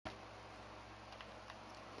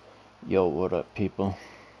Yo, what up, people?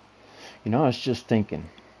 I was just thinking,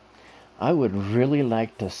 I would really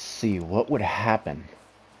like to see what would happen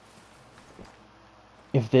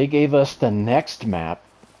if they gave us the next map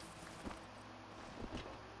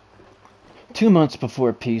 2 months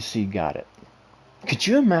before PC got it. Could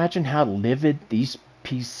you imagine how livid these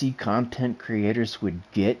PC content creators would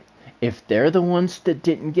get if they're the ones that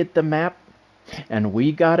didn't get the map and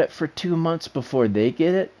we got it for 2 months before they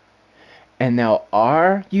get it? And now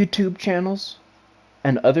our YouTube channels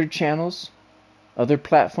and other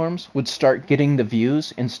platforms would start getting the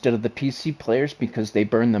views instead of the PC players because they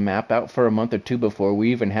burn the map out for a month or two before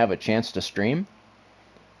we even have a chance to stream?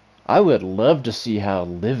 I would love to see how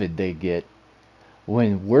livid they get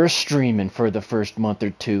when we're streaming for the first month or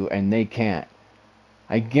two and they can't.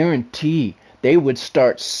 I guarantee they would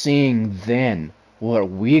start seeing then what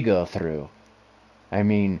we go through. I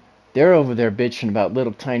mean, they're over there bitching about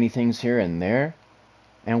little tiny things here and there,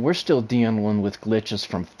 and we're still dealing with glitches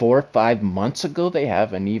from 4 or 5 months ago. They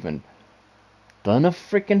haven't even done a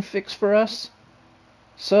freaking fix for us.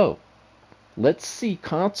 So, let's see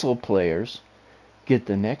console players get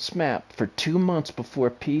the next map for 2 months before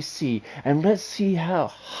PC, and let's see how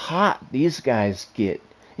hot these guys get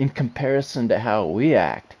in comparison to how we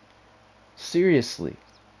act. Seriously.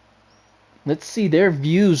 Let's see their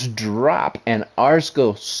views drop and ours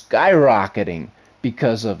go skyrocketing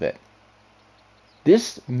because of it.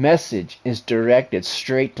 This message is directed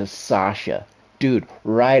straight to Sasha. Dude,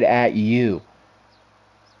 right at you.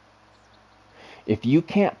 If you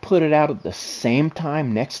can't put it out at the same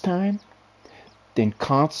time next time, then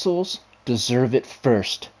consoles deserve it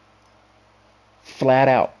first. Flat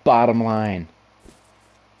out, bottom line.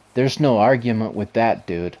 There's no argument with that,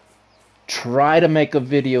 dude. Try to make a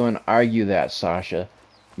video and argue that, Sasha.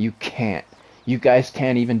 You can't. You guys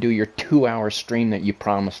can't even do your 2-hour stream that you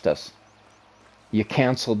promised us. You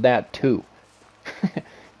canceled that too.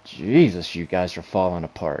 Jesus, you guys are falling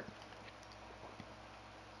apart.